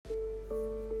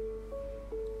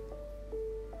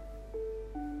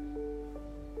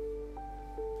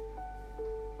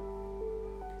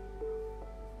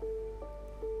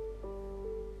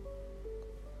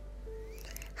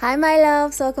Hi, my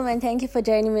loves. Welcome and thank you for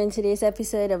joining me in today's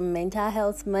episode of Mental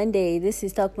Health Monday. This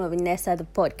is Talk More with Nessa, the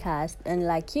podcast. And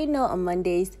like you know, on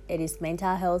Mondays, it is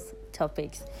mental health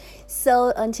topics.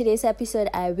 So on today's episode,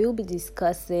 I will be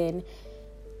discussing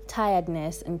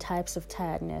tiredness and types of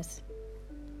tiredness.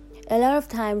 A lot of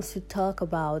times we talk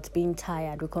about being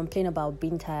tired. We complain about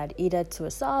being tired either to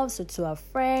ourselves or to our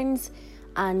friends.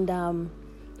 And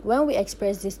when we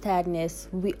express this tiredness,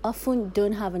 we often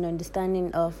don't have an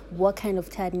understanding of what kind of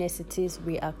tiredness it is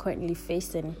we are currently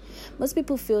facing. Most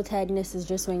people feel tiredness is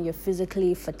just when you're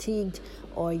physically fatigued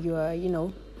or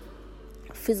you're,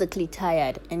 physically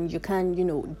tired and you can't,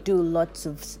 do lots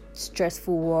of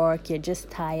stressful work. You're just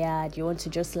tired. You want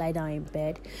to just lie down in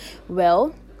bed.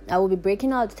 Well, I will be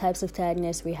breaking out the types of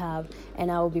tiredness we have, and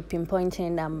I will be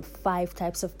pinpointing 5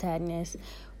 types of tiredness,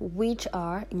 which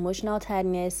are emotional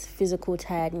tiredness, physical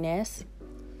tiredness.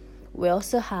 We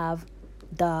also have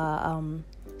the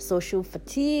social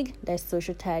fatigue, there's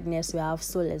social tiredness. We have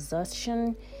soul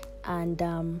exhaustion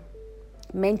and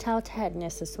mental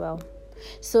tiredness as well.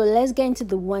 So let's get into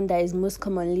the one that is most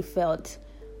commonly felt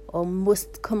or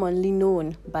most commonly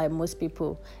known by most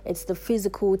people. It's the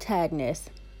physical tiredness.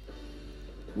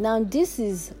 Now, this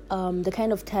is the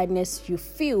kind of tiredness you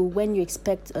feel when you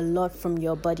expect a lot from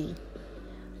your body.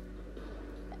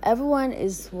 Everyone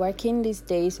is working these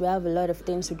days. We have a lot of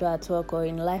things to do at work or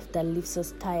in life that leaves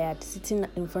us tired. Sitting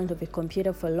in front of a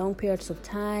computer for long periods of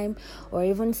time or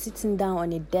even sitting down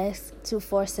on a desk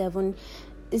 24/7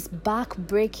 is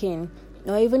back-breaking,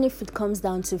 or even if it comes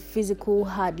down to physical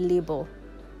hard labor.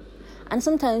 And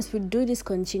sometimes we do this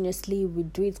continuously.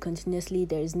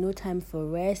 There is no time for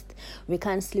rest. We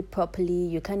can't sleep properly.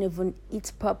 You can't even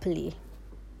eat properly.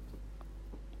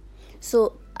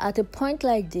 So at a point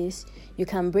like this, you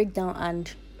can break down,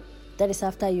 and that is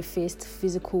after you faced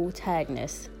physical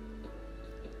tiredness.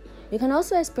 You can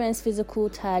also experience physical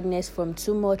tiredness from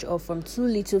too much or from too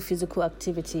little physical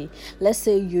activity. Let's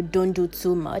say you don't do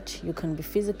too much, you can be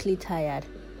physically tired.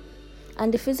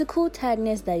 And the physical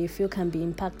tiredness that you feel can be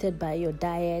impacted by your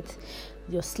diet,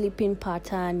 your sleeping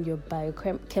pattern, your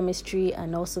biochemistry,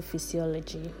 and also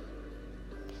physiology.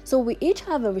 So we each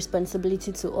have a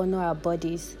responsibility to honor our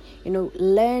bodies.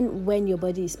 Learn when your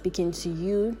body is speaking to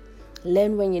you.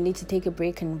 Learn when you need to take a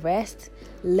break and rest.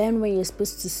 Learn when you're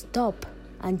supposed to stop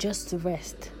and just to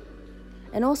rest.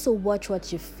 And also watch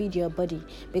what you feed your body.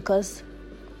 Because,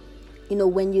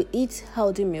 when you eat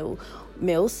healthy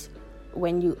meals,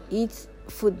 when you eat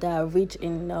food that are rich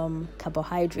in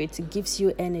carbohydrates, it gives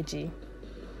you energy.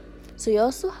 So you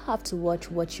also have to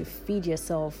watch what you feed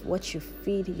yourself, what you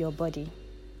feed your body.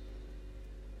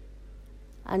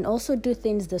 And also do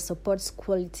things that supports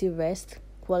quality rest,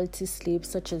 quality sleep,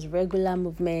 such as regular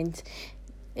movement,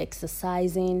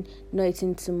 exercising, not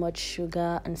eating too much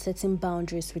sugar, and setting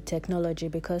boundaries with technology,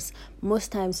 because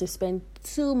most times we spend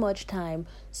too much time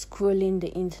scrolling the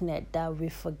internet that we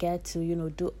forget to,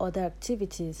 do other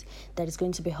activities that is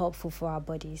going to be helpful for our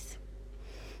bodies.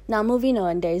 Now, moving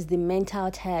on, there is the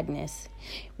mental tiredness.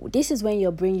 This is when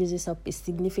your brain uses up a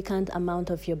significant amount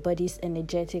of your body's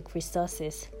energetic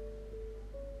resources.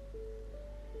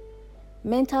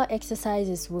 Mental exercise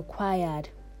is required,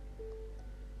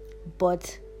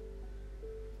 but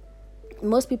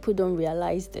most people don't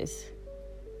realize this.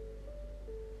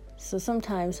 So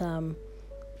sometimes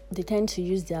they tend to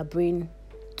use their brain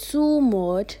too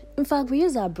much. In fact, we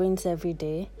use our brains every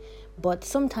day, but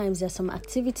sometimes there's some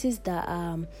activities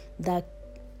that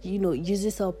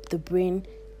uses up the brain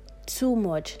too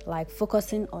much, like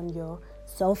focusing on your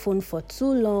cell phone for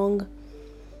too long.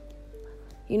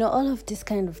 All of these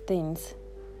kind of things.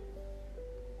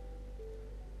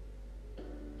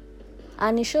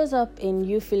 And it shows up in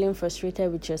you feeling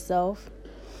frustrated with yourself.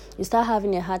 You start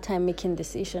having a hard time making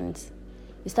decisions.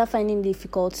 You start finding it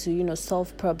difficult to,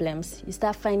 solve problems. You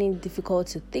start finding it difficult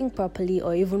to think properly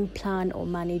or even plan or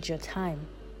manage your time.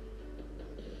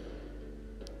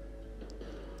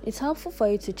 It's helpful for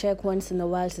you to check once in a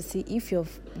while to see if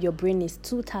your brain is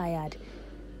too tired.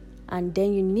 And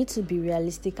then you need to be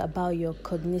realistic about your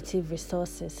cognitive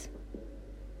resources.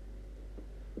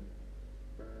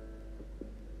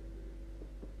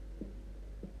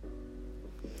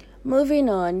 Moving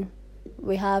on,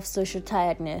 we have social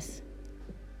tiredness.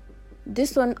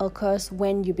 This one occurs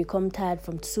when you become tired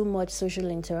from too much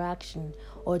social interaction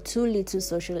or too little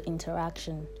social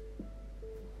interaction.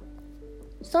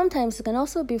 Sometimes it can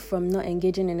also be from not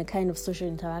engaging in a kind of social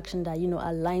interaction that,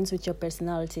 aligns with your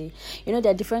personality. There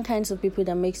are different kinds of people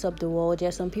that makes up the world. There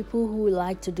are some people who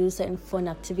like to do certain fun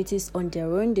activities on their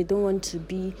own. They don't want to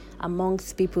be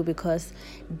amongst people because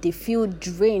they feel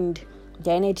drained.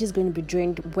 Their energy is going to be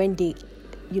drained when they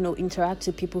interact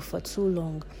with people for too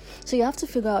long. So you have to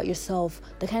figure out yourself,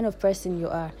 the kind of person you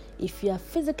are. If you are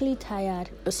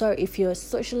if you're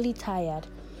socially tired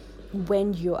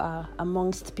when you are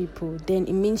amongst people, then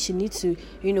it means you need to,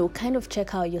 kind of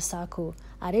check out your circle.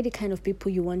 Are they the kind of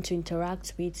people you want to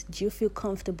interact with? Do you feel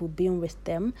comfortable being with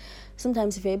them?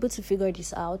 Sometimes if you're able to figure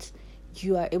this out,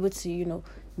 you are able to,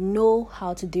 know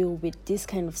how to deal with this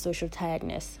kind of social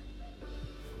tiredness.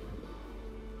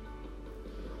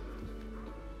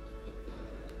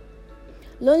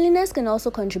 Loneliness can also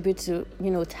contribute to,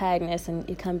 tiredness, and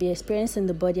it can be experienced in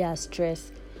the body as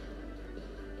stress.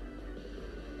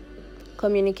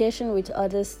 Communication with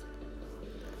others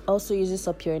also uses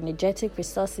up your energetic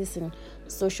resources, and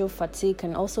social fatigue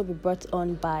can also be brought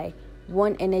on by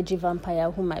one energy vampire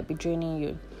who might be draining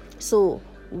you. So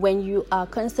when you are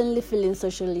constantly feeling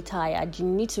socially tired, you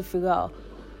need to figure out,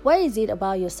 what is it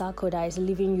about your circle that is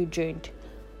leaving you drained?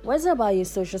 What is it about your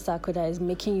social circle that is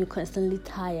making you constantly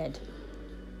tired?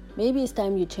 Maybe it's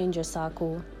time you change your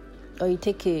circle, or you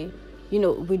take a,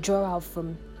 withdrawal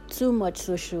from too much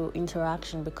social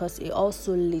interaction, because it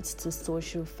also leads to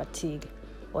social fatigue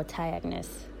or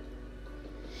tiredness.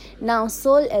 Now,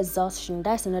 soul exhaustion,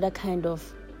 that's another kind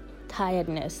of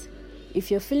tiredness. If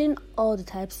you're feeling all the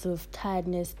types of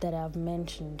tiredness that I've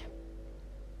mentioned,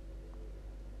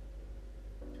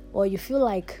 or you feel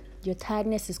like your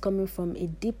tiredness is coming from a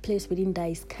deep place within that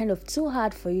is kind of too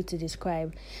hard for you to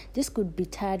describe, this could be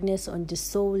tiredness on the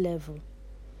soul level.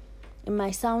 It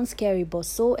might sound scary, but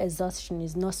soul exhaustion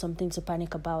is not something to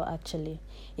panic about, actually.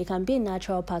 It can be a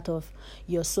natural part of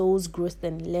your soul's growth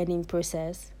and learning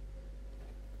process.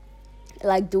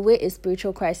 Like the way a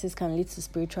spiritual crisis can lead to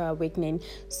spiritual awakening,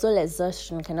 soul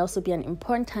exhaustion can also be an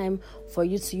important time for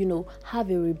you to,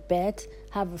 have a rebirth,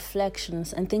 have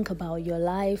reflections, and think about your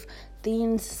life,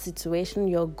 things, situation,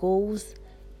 your goals.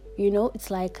 It's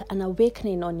like an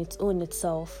awakening on its own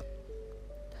itself.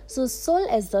 So soul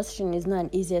exhaustion is not an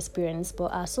easy experience, but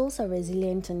our souls are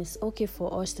resilient, and it's okay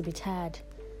for us to be tired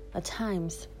at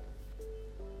times.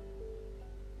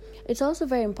 It's also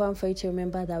very important for you to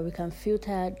remember that we can feel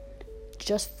tired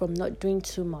just from not doing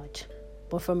too much,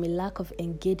 but from a lack of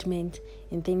engagement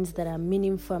in things that are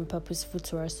meaningful and purposeful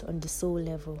to us on the soul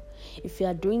level. If you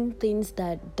are doing things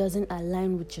that doesn't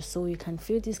align with your soul, you can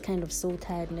feel this kind of soul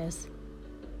tiredness.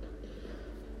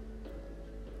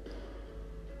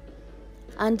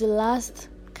 And the last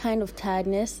kind of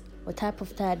tiredness or type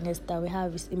of tiredness that we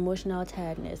have is emotional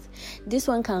tiredness. This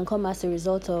one can come as a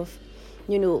result of,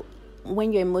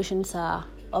 when your emotions are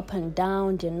up and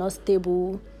down, they're not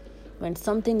stable, when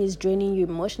something is draining you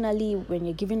emotionally, when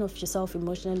you're giving off yourself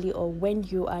emotionally, or when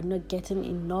you are not getting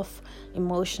enough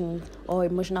emotion or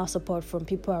emotional support from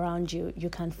people around you, you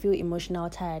can feel emotional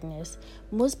tiredness.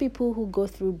 Most people who go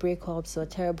through breakups or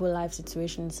terrible life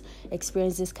situations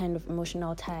experience this kind of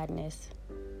emotional tiredness.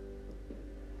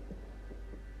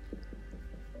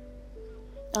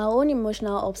 Our own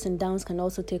emotional ups and downs can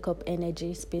also take up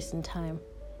energy, space, and time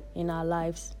in our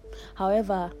lives.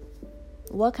 However,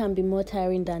 what can be more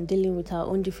tiring than dealing with our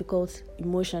own difficult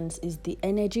emotions is the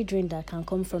energy drain that can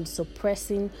come from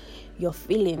suppressing your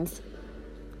feelings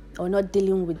or not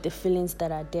dealing with the feelings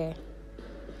that are there.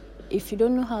 If you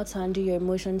don't know how to handle your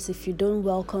emotions, if you don't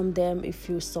welcome them, if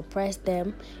you suppress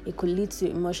them, it could lead to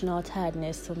emotional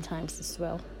tiredness sometimes as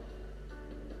well.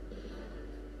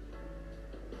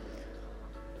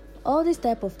 All these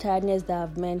type of tiredness that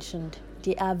I've mentioned,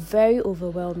 they are very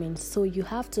overwhelming, so you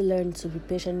have to learn to be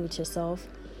patient with yourself.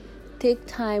 Take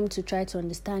time to try to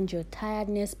understand your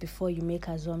tiredness before you make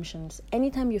assumptions.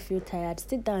 Anytime you feel tired,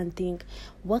 sit down and think,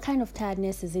 what kind of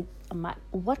tiredness is it?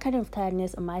 What kind of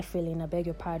tiredness am I feeling? I beg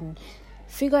your pardon.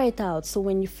 Figure it out. So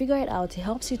when you figure it out, it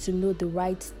helps you to know the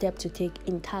right step to take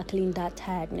in tackling that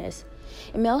tiredness.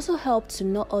 It may also help to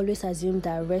not always assume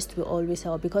that rest will always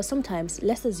help, because sometimes,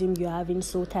 let's assume you're having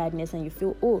soul tiredness and you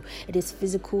feel, it is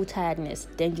physical tiredness,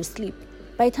 then you sleep.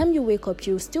 By the time you wake up,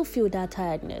 you still feel that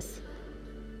tiredness.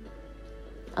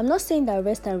 I'm not saying that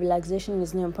rest and relaxation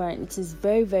is not important. It is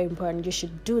very, very important. You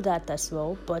should do that as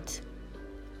well, but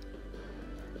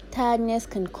tiredness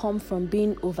can come from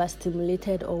being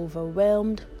overstimulated or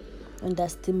overwhelmed,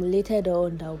 understimulated or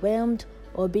underwhelmed,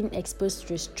 or being exposed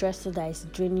to a stressor that is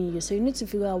draining you. So you need to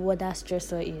figure out what that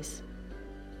stressor is.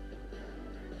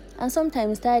 And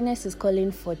sometimes tiredness is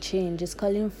calling for change, it's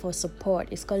calling for support,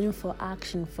 it's calling for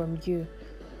action from you.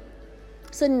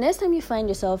 So the next time you find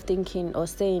yourself thinking or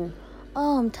saying,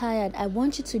 I'm tired, I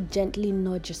want you to gently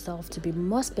nudge yourself to be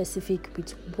more specific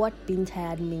with what being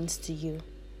tired means to you.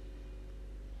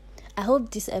 I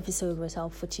hope this episode was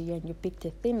helpful to you and you picked a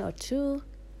thing or two.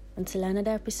 Until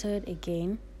another episode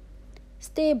again,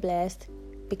 stay blessed,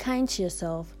 Be kind to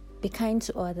yourself, be kind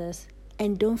to others,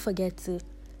 and don't forget to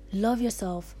love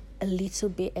yourself a little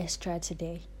bit extra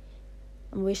today.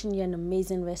 I'm wishing you an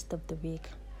amazing rest of the week.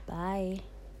 Bye.